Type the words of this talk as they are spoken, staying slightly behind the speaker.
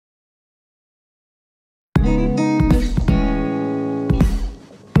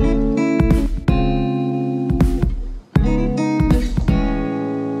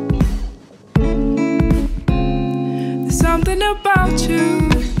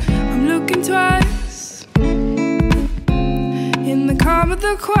with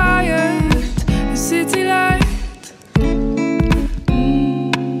the quiet, the city light.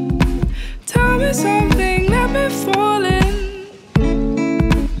 Tell me something, let me fall in.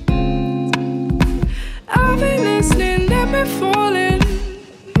 I'll be listening, let me fall in.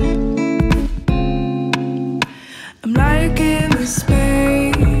 I'm liking the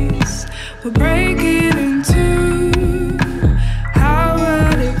space we're breaking into. How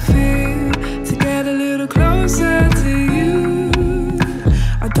would it feel to get a little closer to you?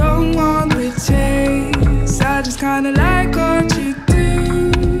 I don't want the chase, I just kinda like what you do.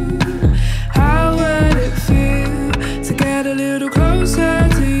 How would it feel to get a little closer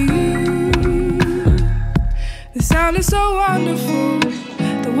to you? The sound is so wonderful,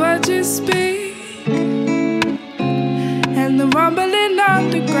 the words you speak, and the rumbling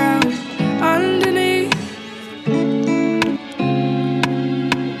underground underneath.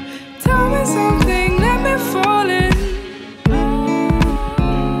 Tell me something, let me fall in.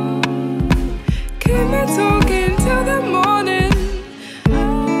 Keep me talking till the morning.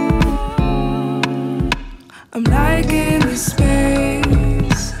 I'm liking the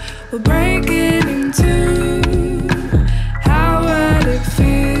space we're breaking into. How would it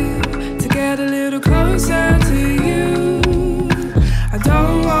feel to get a little closer to you? I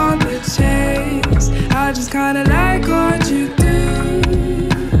don't want the chase, I just kinda like what you do.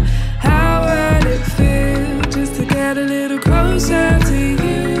 How would it feel just to get a little closer to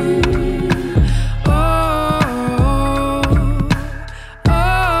you? Oh, oh,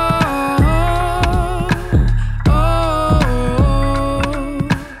 oh, oh,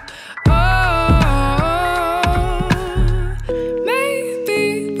 oh. Maybe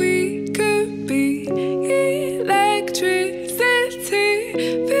we could be electricity.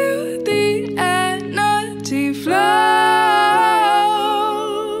 Feel the energy flow.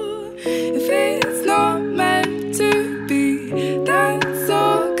 If it's not meant to be, that's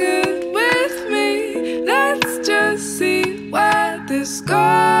all good with me. Let's just see where this goes.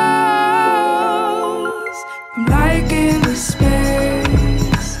 I'm liking the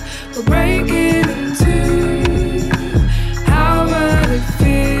space we're breaking into. How would it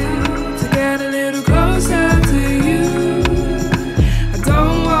feel to get a little closer to you? I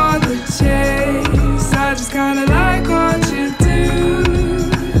don't want the chase, I just kinda like what you do.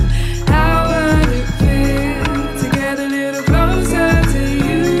 How would it feel to get a little closer to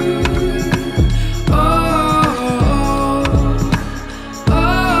you? Oh, oh,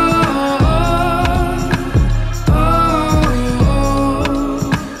 oh,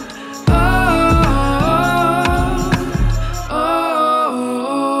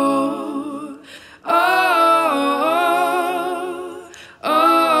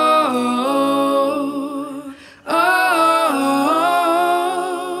 oh, oh,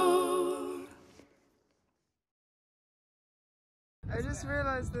 I just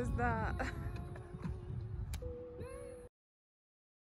realized there's that.